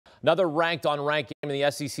Another ranked on ranked game in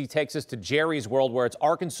the SEC takes us to Jerry's world, where it's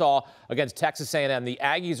Arkansas against Texas A&M. The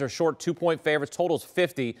Aggies are short 2-point favorites. Total's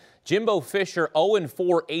 50. Jimbo Fisher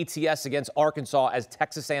 0-4 ATS against Arkansas as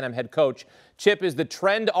Texas A&M head coach. Chip, is the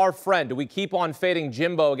trend our friend? Do we keep on fading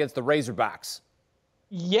Jimbo against the Razorbacks?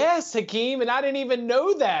 Yes, Hakeem, and I didn't even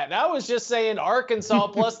know that. I was just saying Arkansas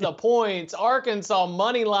plus the points, Arkansas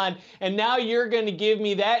money line, and now you're going to give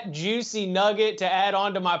me that juicy nugget to add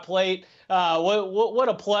onto my plate. What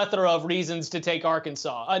a plethora of reasons to take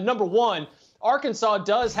Arkansas. Number one, Arkansas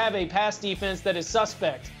does have a pass defense that is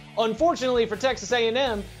suspect. Unfortunately for Texas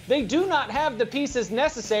A&M, they do not have the pieces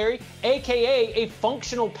necessary, aka a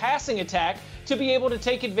functional passing attack, to be able to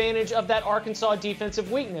take advantage of that Arkansas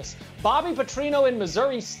defensive weakness. Bobby Petrino in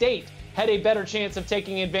Missouri State had a better chance of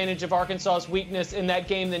taking advantage of Arkansas's weakness in that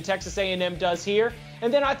game than Texas A&M does here.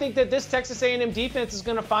 And then I think that this Texas A&M defense is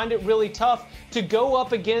going to find it really tough to go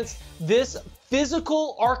up against this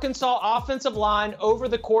physical Arkansas offensive line over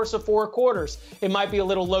the course of 4 quarters. It might be a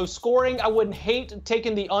little low scoring. I wouldn't hate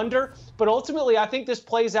taking the under, but ultimately I think this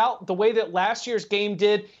plays out the way that last year's game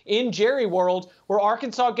did in Jerry World, where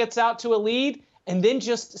Arkansas gets out to a lead and then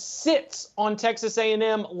just sits on Texas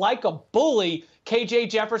A&M like a bully. KJ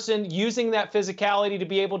Jefferson using that physicality to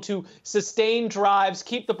be able to sustain drives,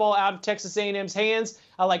 keep the ball out of Texas A&M's hands.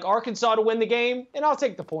 I like Arkansas to win the game, and I'll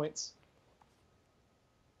take the points.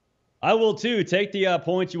 I will too. Take the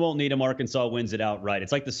points. You won't need them. Arkansas wins it outright.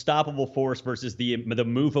 It's like the stoppable force versus the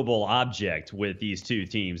movable object with these two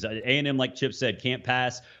teams. A&M, like Chip said, can't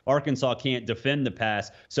pass. Arkansas can't defend the pass.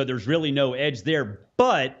 So there's really no edge there.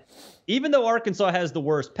 But even though Arkansas has the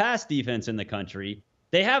worst pass defense in the country,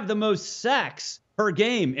 they have the most sacks per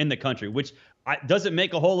game in the country, which doesn't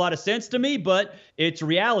make a whole lot of sense to me, but it's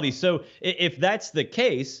reality. So if that's the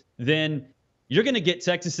case, then you're going to get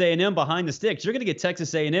Texas A&M behind the sticks. You're going to get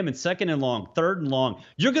Texas A&M in 2nd and long, 3rd and long.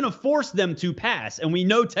 You're going to force them to pass, and we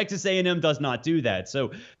know Texas A&M does not do that.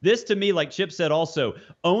 So this, to me, like Chip said also,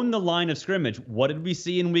 own the line of scrimmage. What did we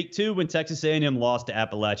see in week 2 when Texas A&M lost to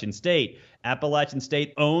Appalachian State? Appalachian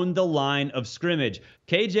State owned the line of scrimmage.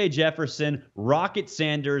 KJ Jefferson, Rocket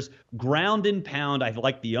Sanders, ground and pound. I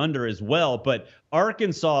like the under as well, but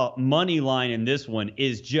Arkansas money line in this one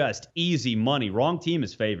is just easy money. Wrong team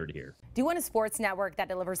is favored here. Do you want a sports network that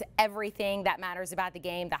delivers everything that matters about the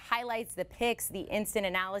game? The highlights, the picks, the instant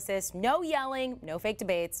analysis, no yelling, no fake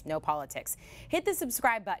debates, no politics. Hit the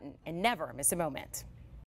subscribe button and never miss a moment.